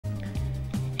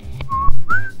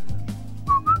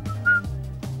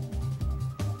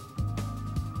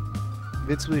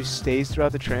invincibility stays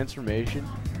throughout the transformation?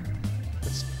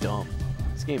 That's dumb.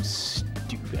 This game's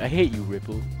stupid. I hate you,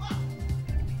 Ripple.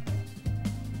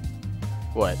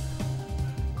 What?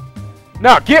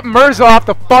 No, get MerzA off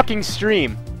the fucking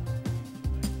stream!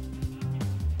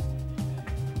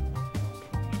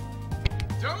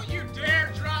 Don't you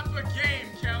dare drop the game,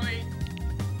 Kelly!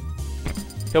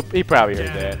 He probably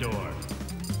heard that.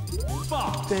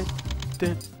 Fox.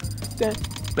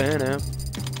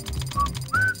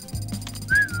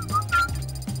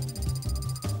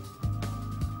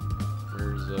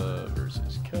 MerzA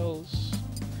versus Kels.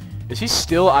 Is he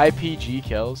still IPG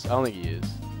Kels? I don't think he is.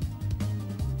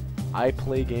 I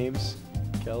play games,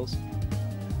 Kels.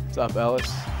 What's up,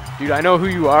 Ellis? Dude, I know who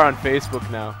you are on Facebook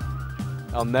now.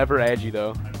 I'll never add you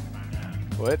though.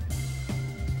 What?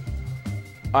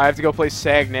 I have to go play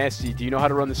Sag Nasty. Do you know how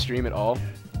to run the stream at all?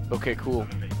 Okay, cool.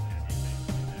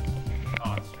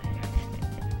 Oh.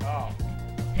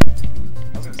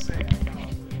 I was gonna say.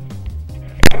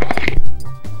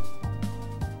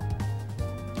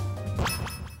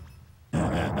 3,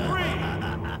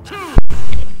 2,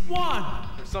 1,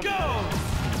 go!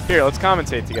 Here, let's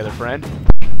commentate together, friend.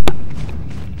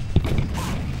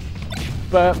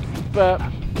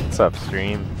 What's up,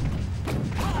 stream?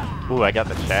 Ooh, I got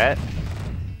the chat.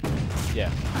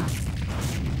 Yeah.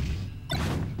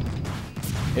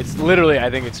 It's literally, I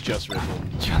think it's just Ripple.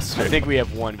 Just I think we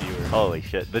have one viewer. Holy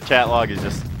shit. The chat log is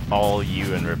just all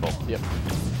you and Ripple. Yep.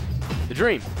 The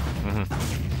dream.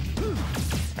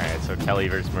 Alright, so Kelly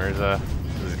versus MerzA.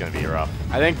 This is gonna be rough.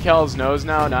 I think Kels knows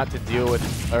now not to deal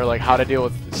with, or like how to deal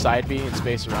with side B and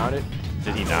space around it.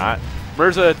 Did he not?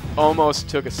 MerzA almost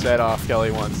took a set off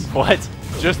Kelly once. What?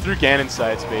 Just through Ganon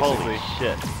sides, basically. Holy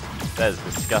shit. That is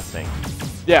disgusting.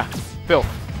 Yeah, Phil.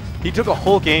 He took a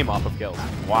whole game off of Kels.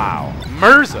 Wow.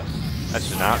 MerzA. That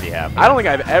should not be happening. I don't think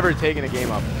I've ever taken a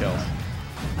game off of Kels.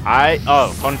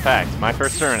 Oh, fun fact. My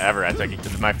first tournament ever,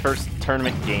 my first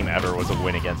tournament game ever was a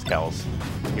win against Kels.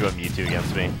 He went Mewtwo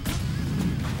against me.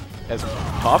 As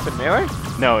Puff and Melee?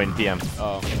 No, in PM.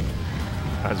 Oh.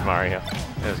 That was Mario.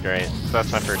 It was great. So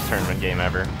that's my first tournament game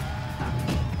ever.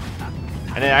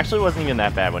 And it actually wasn't even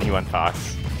that bad when he went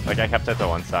Fox. Like, I kept at the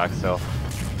one stock still.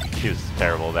 He was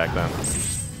terrible back then.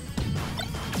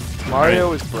 Mario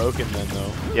was broken then,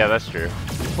 though. Yeah, that's true.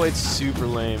 You played super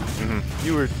lame.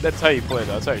 That's how you play,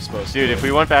 though. That's how you're supposed to. Dude, if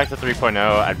we went back to 3.0,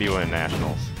 I'd be winning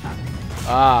nationals.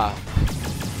 Ah.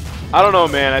 I don't know,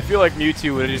 man. I feel like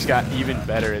Mewtwo would have just got even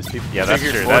better as people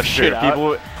figured more shit out.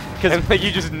 People, and like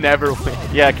you just never win.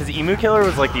 Yeah, because Emu Killer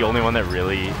was like the only one that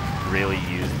really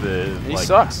used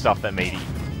the stuff that made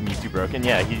Mewtwo broken.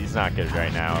 Yeah, he's not good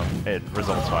right now,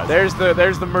 results-wise. There's the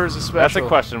MerzA special. That's a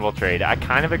questionable trade. I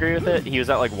kind of agree with it. He was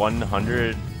at like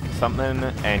 100 something,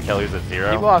 and Kelly was at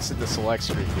 0. He lost at the select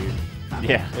streak, dude.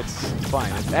 Yeah, it's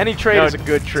fine. Any trade is a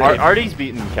good trade. Artie's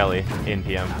beaten Kelly in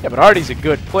PM. Yeah, but Artie's a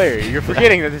good player. You're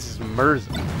forgetting that this is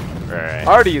MerzA. Right.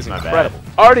 Artie is incredible.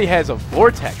 Artie has a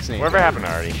vortex name. Whatever happened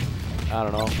to Artie? I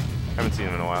don't know. Haven't seen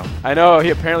him in a while. I know he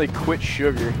apparently quit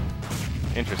Sugar.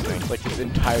 Interesting. Like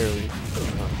entirely.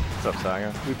 What's up,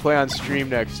 Saga? We play on stream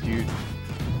next, dude.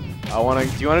 Do you want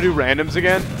to do randoms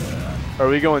again? Or are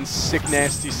we going sick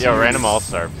nasty series? Yeah, random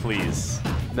all-star, please.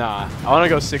 Nah, I want to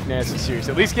go sick nasty series.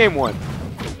 At least game 1.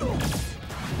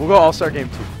 We'll go all-star game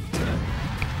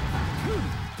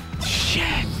 2.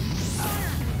 Shit.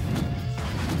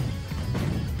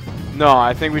 No,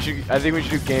 I think we should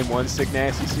do game 1 sick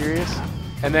nasty series,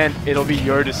 and then it'll be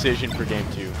your decision for game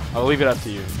 2. I'll leave it up to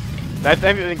you. I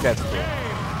think that's cool.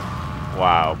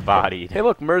 Wow, bodied. Hey,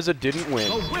 look, MerzA didn't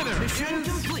win.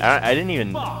 I didn't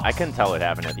even. I couldn't tell what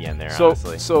happened at the end there.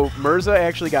 Honestly. So MerzA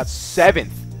actually got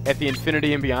 7th at the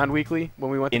Infinity and Beyond Weekly when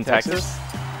we went to Texas.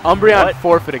 Umbreon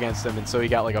forfeit against him, and so he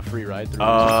got like a free ride through.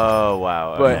 Oh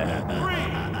wow!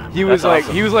 But he was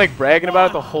like bragging about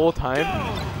it the whole time,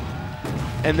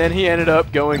 and then he ended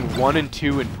up going 1 and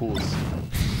 2 in pools.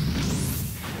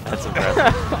 That's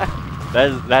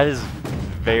impressive. that is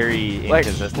very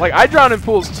inconsistent. Like I drowned in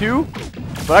pools too,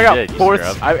 but I got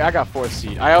 4th. I got 4th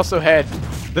seed. I also had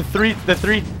the three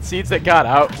seeds that got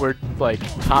out were like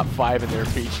top 5 in their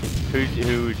region. Who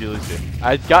would you lose to?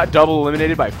 I got double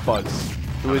eliminated by Fuzz,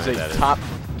 who is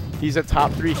he's a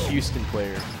top 3 Houston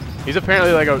player. He's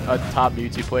apparently like a top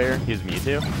Mewtwo player. He's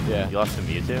Mewtwo? Yeah. You lost to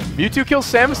Mewtwo? Mewtwo kills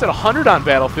Samus at 100 on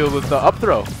Battlefield with the up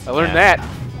throw. I learned that.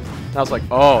 And I was like,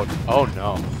 oh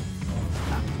no.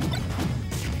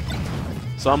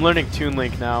 So I'm learning Toon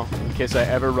Link now, in case I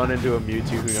ever run into a Mewtwo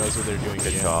who knows what they're doing.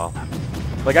 Good call.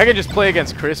 Like I can just play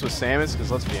against Chris with Samus,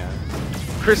 because let's be honest,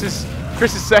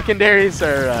 Chris's secondaries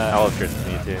are. I love Chris's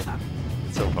Mewtwo.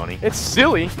 It's so funny. It's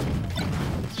silly.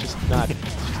 It's just not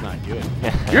just not good.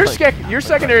 Yeah, Your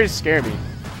secondaries scare me.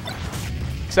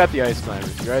 Except the ice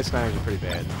climbers. Your ice climbers are pretty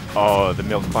bad. Oh, the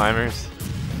milk climbers.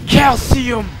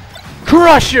 Calcium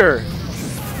Crusher!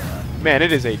 Man,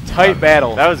 it is a tight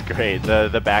battle. That was great.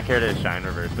 The back air to shine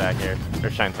reverse back air. Or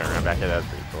shine turnaround back air, that was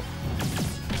pretty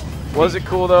cool. Was it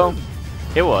cool though?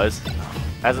 It was.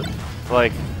 As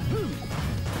like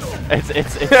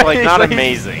it's like not like,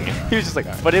 amazing. He was just like,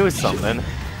 But it was something.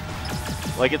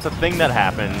 Like it's a thing that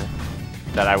happened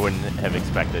that I wouldn't have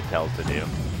expected Kels to do.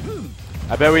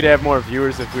 I bet we'd have more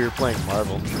viewers if we were playing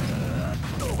Marvel.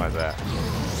 Why's that?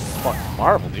 Fuck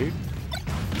Marvel, dude.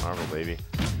 Marvel, baby.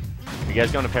 You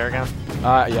guys going to Paragon?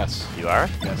 Yes. You are?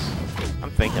 Yes.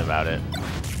 I'm thinking about it.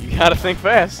 You gotta think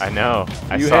fast. I know.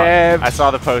 have... I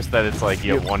saw the post that it's like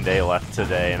you have 1 day left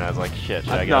today, and I was like, shit,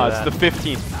 should I go No, to it's that?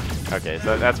 the 15th. Okay,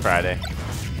 so that's Friday.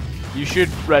 You should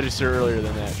register earlier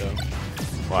than that, though.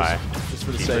 Why? Just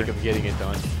for the Cheaper. sake of getting it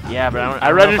done. Yeah, but I I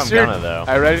don't registered. know if I'm gonna,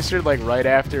 though. I registered like right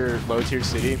after Low Tier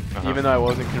City, Uh-huh. even though I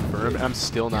wasn't confirmed. I'm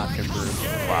still not confirmed.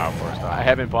 Wow, of course not. I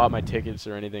haven't bought my tickets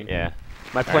or anything. Yeah.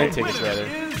 My plane Alright. tickets rather.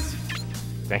 Is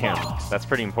Damn, that's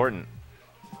pretty important.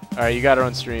 All right, you got it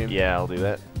on stream. Yeah, I'll do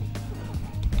that.